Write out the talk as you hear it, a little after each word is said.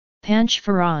Panch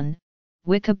phoron,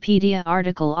 Wikipedia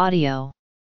article audio.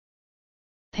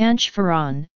 Panch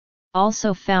phoron,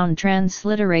 also found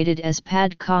transliterated as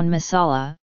pad con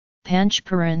masala, panch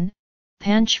phoron,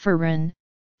 panch phoron,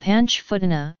 panch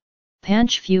phutana,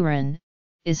 panch phoron,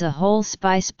 is a whole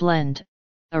spice blend,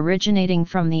 originating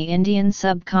from the Indian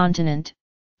subcontinent,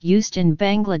 used in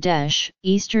Bangladesh,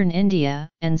 eastern India,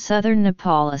 and southern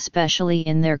Nepal, especially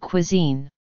in their cuisine.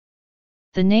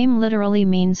 The name literally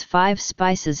means 5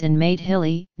 spices in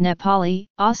Maithili, Nepali,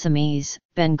 Assamese,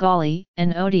 Bengali,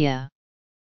 and Odia.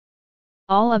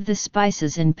 All of the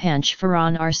spices in panch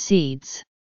phoron are seeds.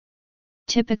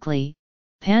 Typically,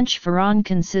 panch phoron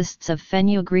consists of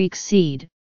fenugreek seed,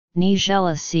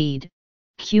 nigella seed,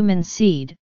 cumin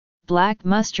seed, black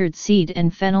mustard seed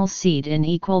and fennel seed in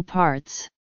equal parts.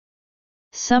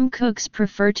 Some cooks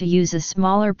prefer to use a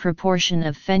smaller proportion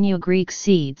of fenugreek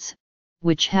seeds,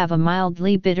 which have a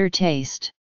mildly bitter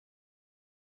taste.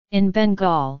 In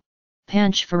Bengal,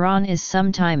 panch phoron is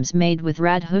sometimes made with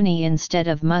radhuni instead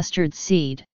of mustard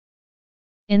seed.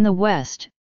 In the West,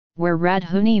 where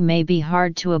radhuni may be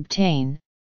hard to obtain,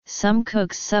 some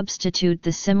cooks substitute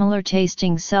the similar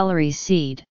tasting celery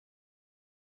seed.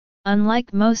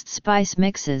 Unlike most spice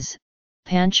mixes,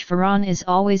 panch phoron is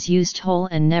always used whole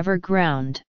and never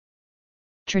ground.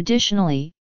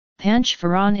 Traditionally, panch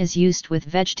phoron is used with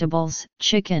vegetables,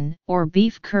 chicken or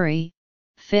beef curry,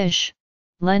 fish,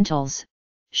 lentils,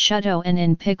 shutto and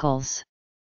in pickles.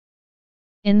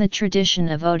 In the tradition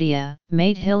of Odia,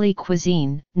 Maithili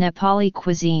cuisine, Nepali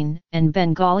cuisine, and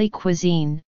Bengali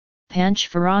cuisine, panch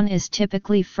phoron is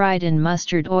typically fried in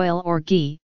mustard oil or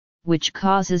ghee, which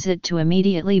causes it to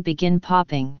immediately begin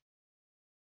popping.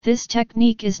 This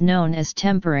technique is known as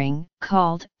tempering,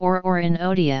 called, or in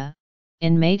Odia,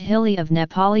 in Maithili of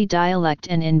Nepali dialect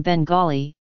and in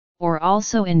Bengali, or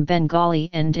also in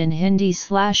Bengali and in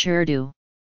Hindi/Urdu.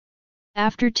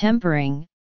 After tempering,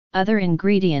 other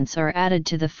ingredients are added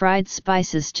to the fried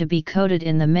spices to be coated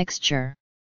in the mixture.